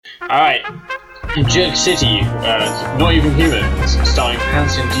Alright. Jerk City, Not Even Humans, starring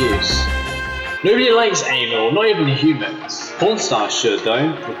Pants and Deuce. Nobody likes anal, not even humans. Porn stars should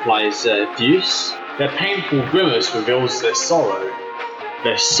though, replies Deuce. Their painful grimace reveals their sorrow.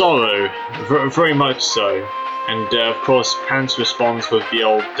 Their sorrow, very much so. And of course, Pants responds with the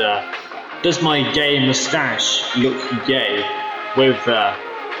old, does my gay moustache look gay? With,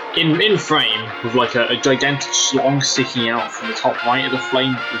 in frame, with like a gigantic schlong sticking out from the top right of the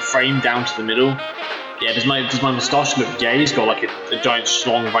frame down to the middle. Yeah, does my moustache look gay? He's got like a giant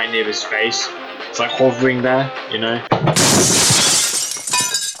schlong right near his face. It's like hovering there, you know?